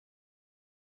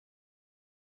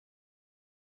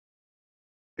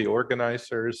the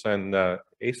organizers, and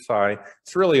ASI.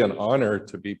 It's really an honor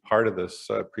to be part of this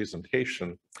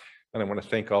presentation, and I want to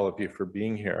thank all of you for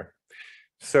being here.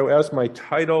 So as my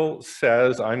title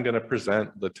says, I'm going to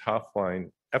present the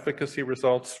top-line efficacy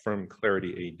results from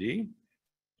ClarityAD.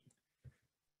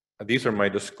 These are my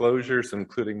disclosures,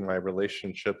 including my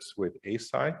relationships with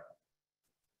ASI.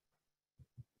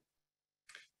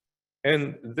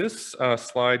 And this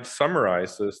slide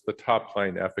summarizes the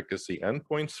top-line efficacy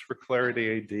endpoints for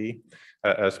ClarityAD.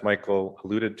 As Michael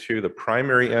alluded to, the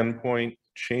primary endpoint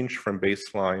changed from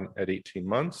baseline at 18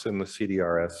 months in the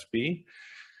CDR-SB,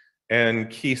 and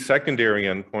key secondary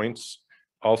endpoints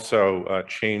also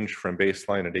changed from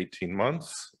baseline at 18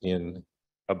 months in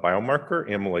a biomarker,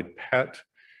 amyloid PET,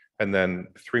 and then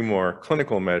 3 more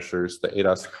clinical measures, the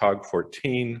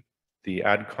ADAS-Cog14, the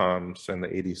ADCOMS, and the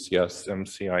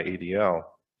ADCS-MCI-ADL.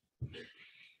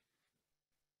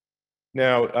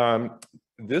 Now,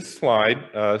 this slide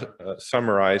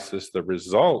summarizes the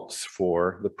results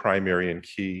for the primary and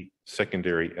key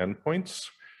secondary endpoints.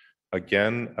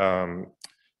 Again,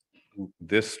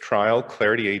 this trial,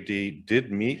 ClarityAD,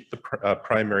 did meet the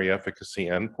primary efficacy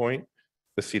endpoint.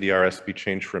 The CDR-SB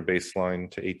changed from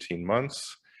baseline to 18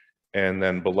 months. And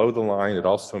then below the line, it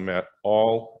also met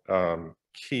all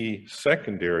key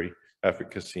secondary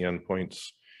efficacy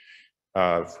endpoints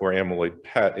for amyloid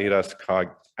PET, ADAS-Cog,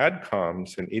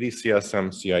 ADCOMS, and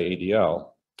ADCS-MCI-ADL.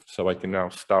 So I can now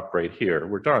stop right here.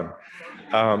 We're done.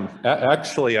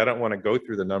 Actually, I don't want to go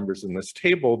through the numbers in this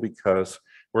table because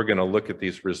we're going to look at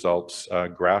these results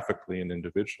graphically and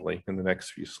individually in the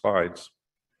next few slides.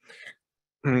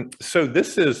 So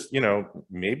this is,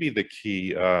 maybe the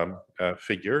key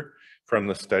figure from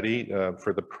the study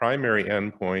for the primary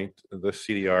endpoint, the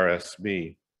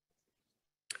CDR-SB,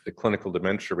 the Clinical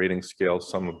Dementia Rating Scale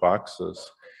Sum of Boxes.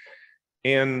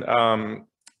 And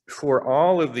for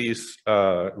all of these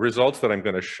results that I'm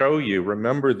going to show you,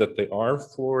 remember that they are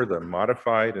for the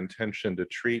modified intention to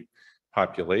treat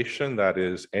population. That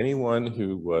is anyone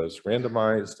who was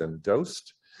randomized and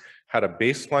dosed, had a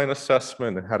baseline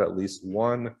assessment, and had at least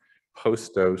one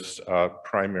post-dose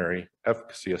primary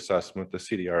efficacy assessment, the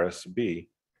CDR-SB.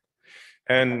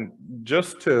 And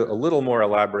just to a little more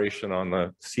elaboration on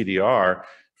the CDR,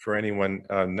 for anyone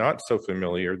not so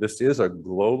familiar, this is a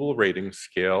global rating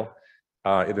scale.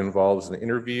 It involves an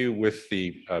interview with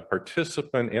the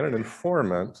participant and an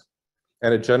informant,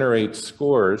 and it generates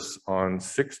scores on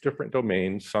 6 different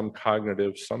domains, some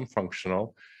cognitive, some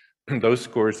functional. Those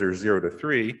scores are 0 to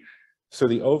 3. So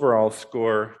the overall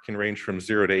score can range from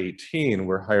 0 to 18,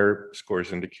 where higher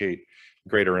scores indicate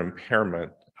greater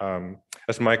impairment.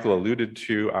 As Michael alluded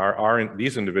to,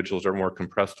 these individuals are more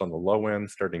compressed on the low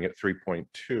end, starting at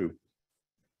 3.2.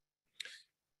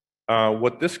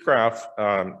 What this graph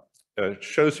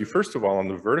shows you, first of all, on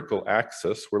the vertical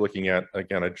axis, we're looking at,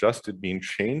 again, adjusted mean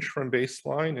change from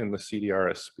baseline in the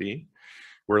CDR-SB.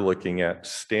 We're looking at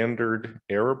standard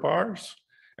error bars,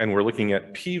 and we're looking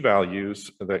at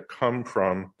p-values that come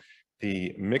from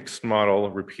the mixed model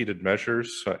repeated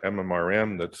measures,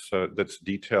 MMRM, that's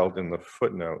detailed in the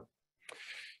footnote.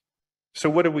 So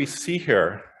what do we see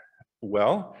here?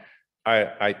 Well,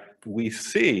 we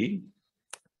see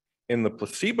in the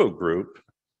placebo group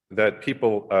that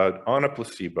people on a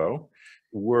placebo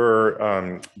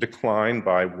were declined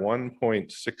by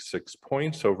 1.66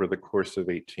 points over the course of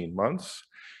 18 months.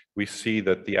 We see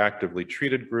that the actively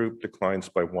treated group declines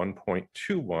by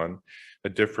 1.21, a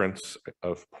difference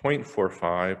of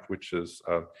 0.45, which is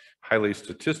highly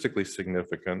statistically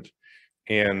significant,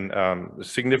 and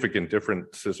significant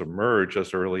differences emerge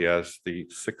as early as the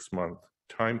 6-month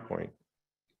time point.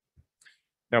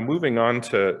 Now, moving on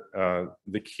to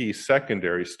the key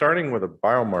secondary, starting with a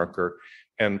biomarker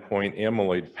endpoint,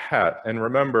 amyloid PET. And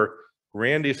remember,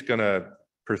 Randy's going to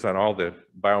present all the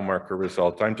biomarker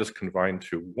results. I'm just confined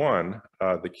to one,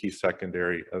 the key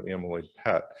secondary of amyloid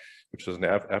PET, which is an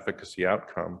efficacy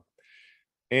outcome.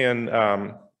 And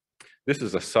this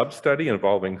is a sub-study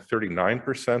involving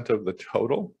 39% of the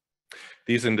total.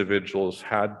 These individuals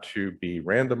had to be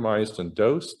randomized and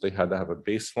dosed. They had to have a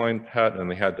baseline PET, and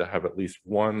they had to have at least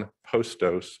one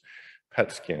post-dose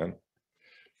PET scan.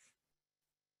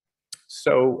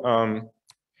 So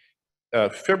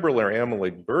fibrillar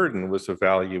amyloid burden was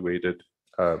evaluated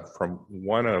from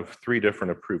one of 3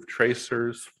 different approved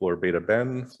tracers,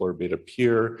 florbeta-ben,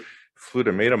 florbeta-pur,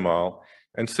 flutamidamol.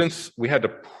 And since we had to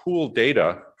pool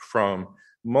data from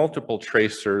multiple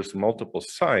tracers, multiple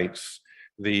sites,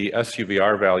 the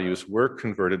SUVR values were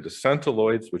converted to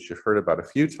centiloids, which you've heard about a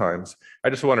few times. I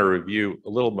just want to review a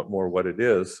little bit more what it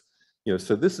is.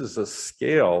 So this is a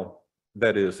scale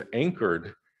that is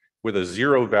anchored with a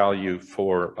 0 value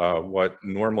for what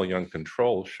normal young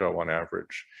controls show on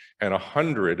average, and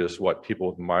 100 is what people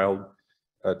with mild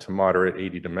to moderate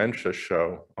AD dementia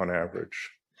show on average.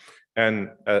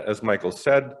 And as Michael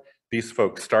said, these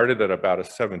folks started at about a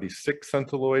 76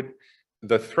 centiloid.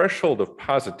 The threshold of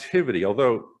positivity,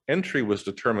 although entry was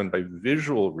determined by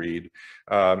visual read,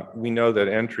 we know that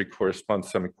entry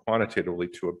corresponds semi-quantitatively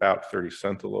to about 30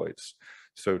 centiloids.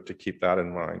 So to keep that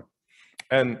in mind.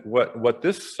 And what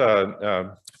this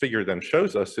figure then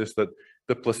shows us is that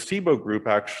the placebo group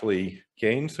actually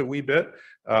gains a wee bit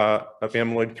of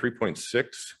amyloid,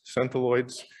 3.6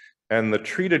 centiloids, and the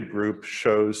treated group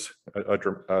shows a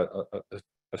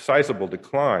sizable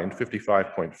decline,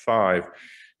 55.5,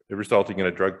 resulting in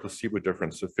a drug placebo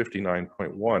difference of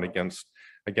 59.1 against,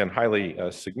 again, highly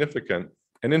significant.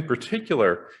 And in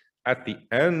particular, at the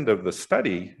end of the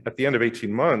study, at the end of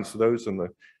 18 months, those in the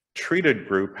treated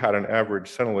group had an average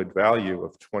centiloid value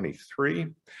of 23,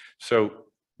 so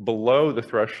below the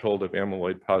threshold of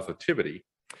amyloid positivity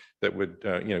that would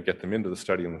get them into the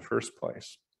study in the first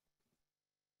place.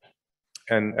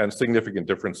 And significant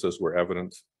differences were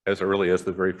evident as early as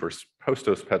the very first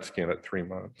post-dose PET scan at 3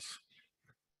 months.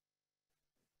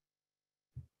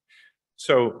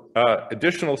 So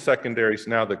additional secondaries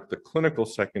now, the clinical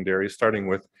secondaries, starting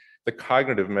with the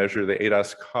cognitive measure, the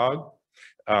ADAS-Cog.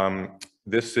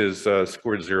 This is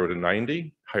scored 0 to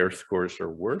 90. Higher scores are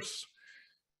worse.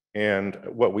 And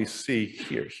what we see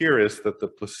here is that the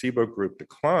placebo group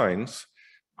declines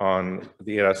on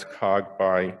the ADAS-Cog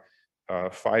by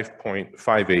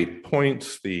 5.58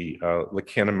 points. The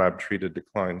Lecanemab treated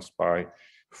declines by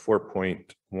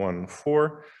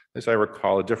 4.14. As I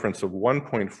recall, a difference of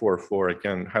 1.44,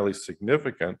 again, highly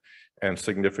significant, and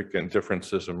significant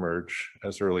differences emerge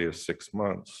as early as 6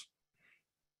 months.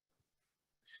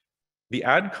 The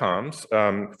ADCOMS,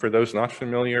 for those not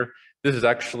familiar, this is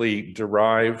actually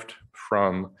derived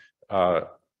from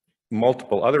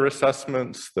multiple other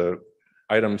assessments, the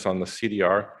items on the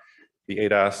CDR, the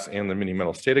ADAS, and the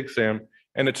mini-mental state exam,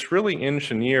 and it's really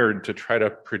engineered to try to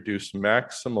produce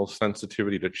maximal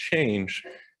sensitivity to change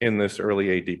in this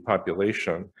early AD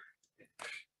population.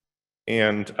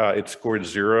 And it scored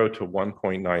 0 to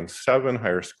 1.97,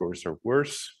 higher scores are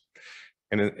worse.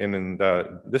 And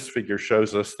this figure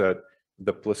shows us that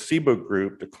the placebo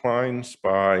group declines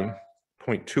by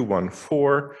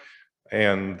 0.214,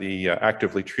 and the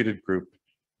actively treated group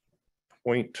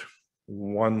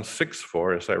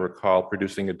 0.164, as I recall,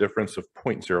 producing a difference of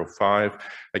 0.05,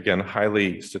 again,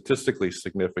 highly statistically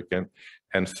significant,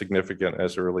 and significant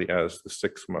as early as the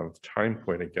 6-month time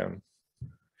point again.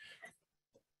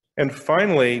 And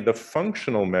finally, the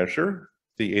functional measure,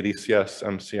 the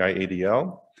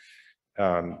ADCS-MCI-ADL.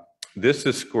 This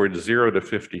is scored 0 to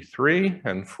 53,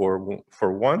 and for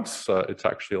once, it's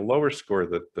actually a lower score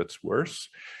that's worse.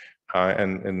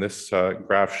 And this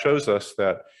graph shows us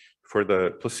that for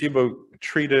the placebo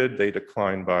treated, they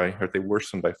decline by, or they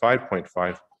worsen by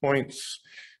 5.5 points.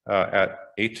 At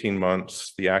 18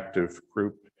 months, the active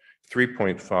group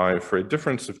 3.5 for a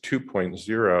difference of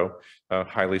 2.0,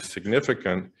 highly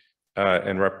significant,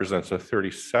 and represents a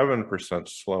 37%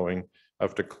 slowing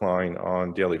of decline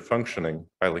on daily functioning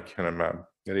by lecanemab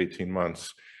at 18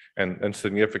 months. And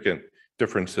significant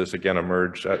differences again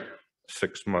emerged at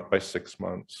by 6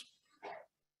 months.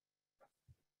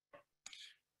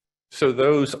 So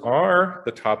those are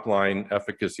the top line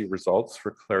efficacy results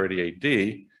for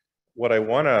ClarityAD. What I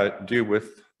want to do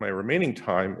with my remaining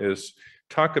time is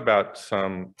talk about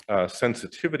some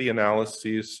sensitivity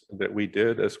analyses that we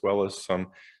did, as well as some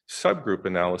subgroup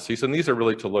analyses. And these are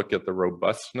really to look at the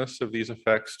robustness of these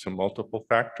effects to multiple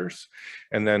factors,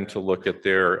 and then to look at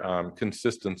their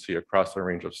consistency across a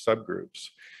range of subgroups.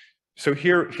 So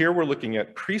here we're looking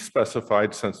at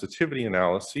pre-specified sensitivity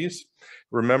analyses.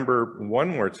 Remember one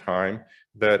more time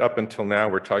that up until now,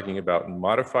 we're talking about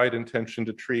modified intention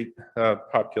to treat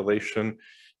population,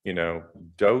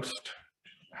 dosed,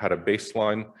 had a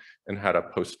baseline, and had a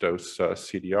post-dose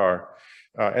CDR.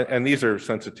 And these are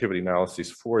sensitivity analyses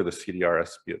for the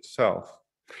CDR-SB itself.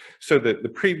 So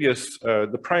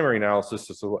the primary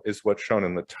analysis is what's shown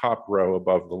in the top row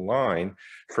above the line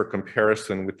for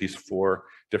comparison with these 4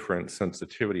 different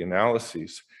sensitivity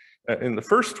analyses. In the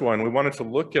first one, we wanted to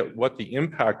look at what the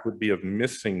impact would be of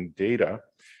missing data.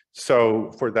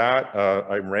 So for that,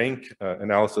 a rank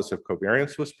analysis of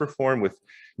covariance was performed with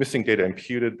missing data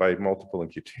imputed by multiple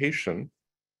imputation.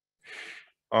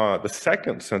 The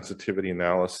second sensitivity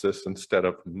analysis, instead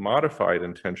of modified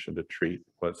intention to treat,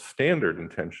 was standard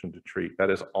intention to treat. That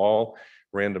is, all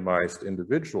randomized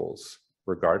individuals,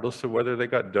 regardless of whether they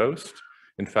got dosed.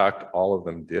 In fact, all of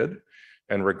them did.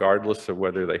 and regardless of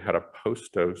whether they had a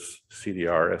post-dose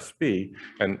CDR-SB,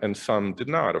 and some did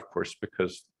not, of course,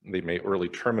 because they may early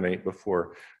terminate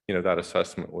before that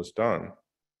assessment was done.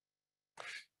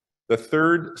 The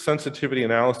third sensitivity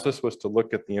analysis was to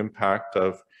look at the impact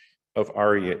of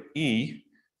ARIA-E,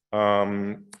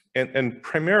 and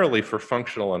primarily for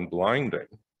functional unblinding,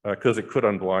 because it could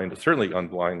unblind, certainly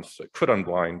could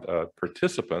unblind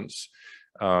participants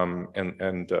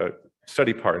and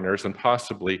study partners, and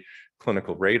possibly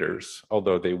clinical raters,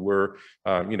 although they were,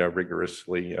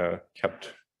 rigorously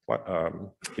kept,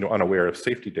 unaware of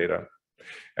safety data.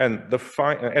 And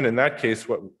in that case,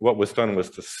 what was done was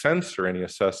to censor any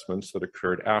assessments that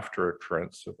occurred after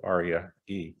occurrence of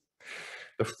ARIA-E.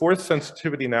 The fourth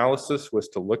sensitivity analysis was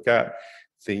to look at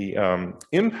the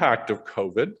impact of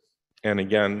COVID. And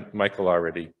again, Michael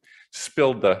already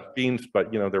spilled the beans,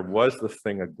 but there was this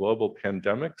thing, a global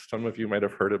pandemic. Some of you might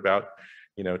have heard about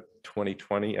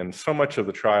 2020, and so much of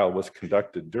the trial was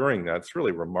conducted during that. It's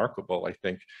really remarkable, I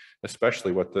think,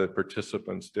 especially what the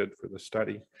participants did for the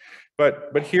study.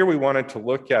 But here we wanted to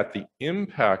look at the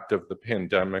impact of the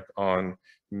pandemic on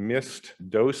missed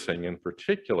dosing in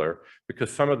particular,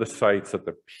 because some of the sites at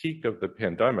the peak of the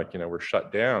pandemic, were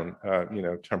shut down,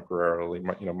 temporarily,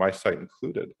 my site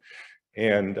included.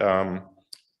 And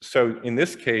so in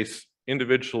this case,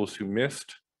 individuals who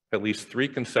missed at least 3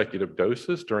 consecutive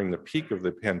doses during the peak of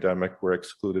the pandemic were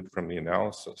excluded from the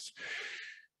analysis.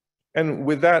 And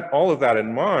with that, all of that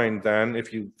in mind, then,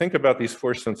 if you think about these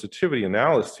 4 sensitivity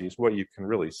analyses, what you can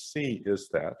really see is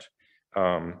that,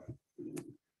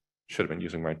 should have been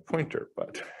using my pointer,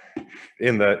 but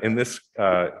in this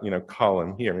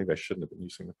column here, maybe I shouldn't have been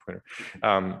using the pointer.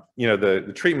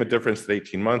 The treatment difference at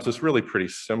 18 months is really pretty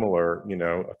similar,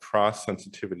 across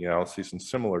sensitivity analyses and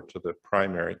similar to the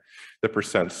primary. The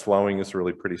percent slowing is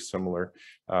really pretty similar,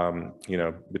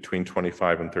 between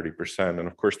 25 and 30%. And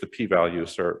of course, the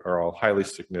p-values are all highly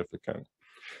significant.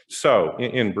 So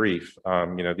in brief,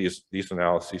 these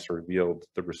analyses revealed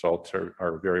the results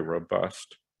are very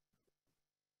robust.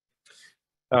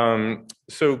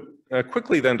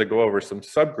 Quickly then to go over some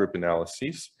subgroup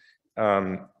analyses,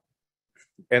 and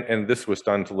this was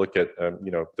done to look at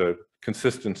the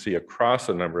consistency across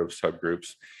a number of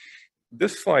subgroups.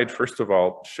 This slide, first of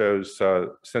all, shows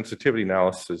sensitivity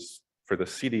analysis for the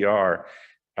CDR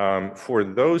for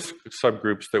those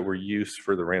subgroups that were used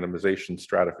for the randomization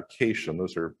stratification.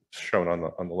 Those are shown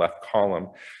on the left column,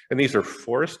 and these are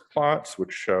forest plots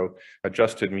which show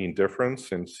adjusted mean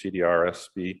difference in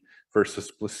CDR-SB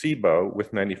versus placebo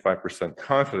with 95%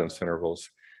 confidence intervals.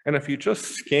 And if you just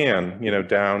scan,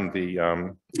 down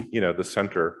the, the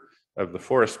center of the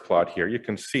forest plot here, you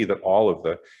can see that all of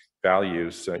the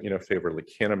values, favor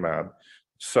Lecanemab.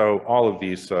 So all of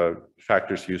these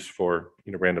factors used for,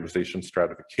 randomization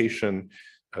stratification,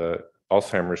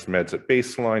 Alzheimer's meds at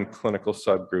baseline, clinical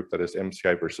subgroup, that is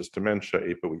MCI versus dementia,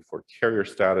 ApoE4 carrier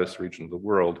status, region of the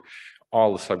world,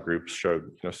 all the subgroups showed,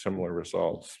 similar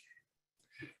results.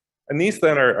 And these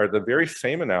then are the very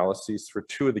same analyses for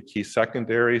 2 of the key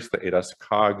secondaries, the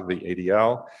ADAS-Cog, the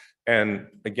ADL. And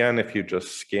again, if you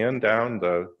just scan down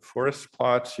the forest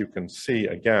plots, you can see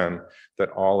again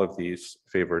that all of these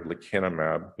favored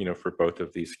Lecanemab, for both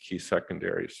of these key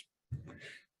secondaries.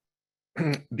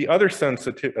 The other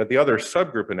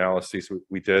subgroup analyses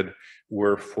we did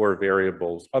were for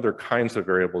variables, other kinds of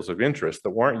variables of interest that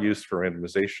weren't used for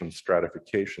randomization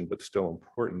stratification, but still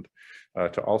important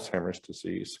to Alzheimer's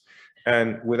disease.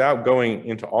 And without going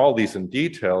into all these in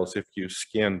details, if you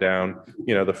scan down,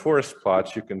 the forest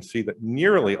plots, you can see that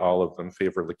nearly all of them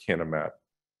favor Lecanemab.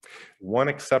 One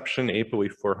exception,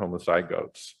 ApoE4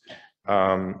 homozygotes.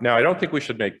 Now, I don't think we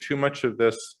should make too much of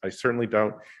this. I certainly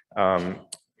don't.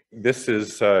 This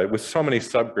is, with so many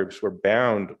subgroups, we're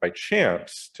bound by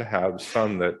chance to have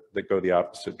some that go the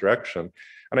opposite direction.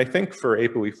 And I think for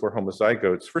ApoE4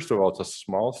 homozygotes, first of all, it's a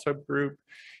small subgroup.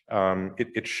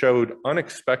 It showed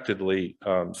unexpectedly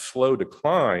slow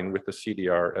decline with the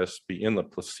CDR-SB in the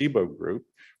placebo group,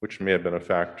 which may have been a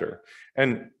factor.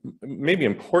 And maybe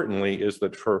importantly is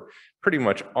that for pretty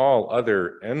much all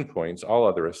other endpoints, all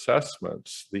other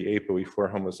assessments, the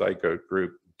ApoE4 homozygote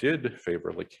group did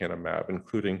favor Lecanemab,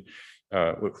 including,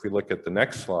 if we look at the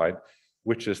next slide,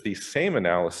 which is the same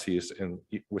analyses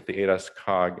with the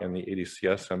ADAS-Cog and the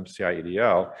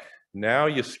ADCS-MCI-ADL. Now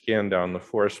you scan down the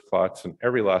forest plots, and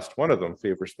every last one of them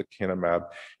favors Lecanemab,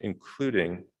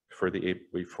 including for the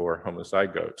ApoE4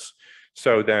 homozygotes.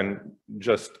 So then,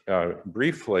 just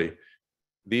briefly,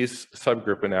 these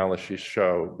subgroup analyses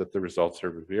show that the results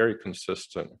are very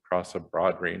consistent across a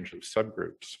broad range of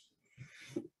subgroups.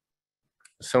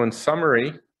 So in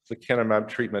summary, Lecanemab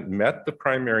treatment met the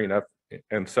primary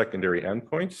and secondary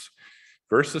endpoints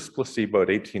versus placebo at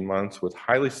 18 months with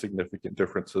highly significant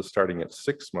differences starting at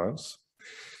 6 months.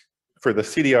 For the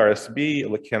CDR-SB,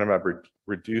 lecanemab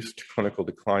reduced clinical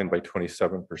decline by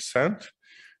 27%.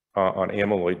 On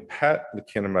amyloid PET,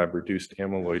 lecanemab reduced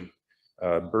amyloid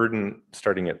burden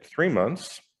starting at 3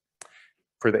 months.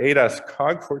 For the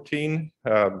ADAS-Cog14,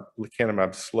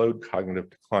 lecanemab slowed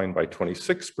cognitive decline by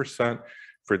 26%,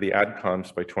 for the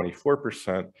ADCOMS by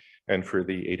 24%, and for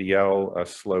the ADL,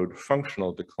 slowed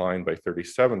functional decline by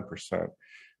 37%.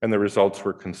 And the results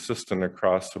were consistent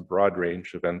across a broad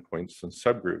range of endpoints and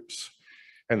subgroups.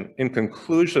 And in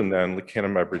conclusion then,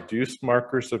 lecanemab reduced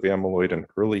markers of amyloid in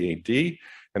early AD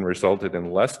and resulted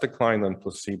in less decline than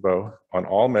placebo on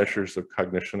all measures of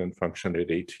cognition and function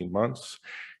at 18 months.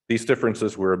 These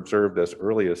differences were observed as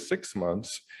early as 6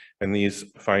 months, and these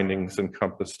findings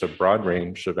encompassed a broad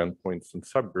range of endpoints and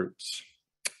subgroups.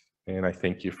 And I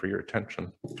thank you for your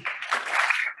attention.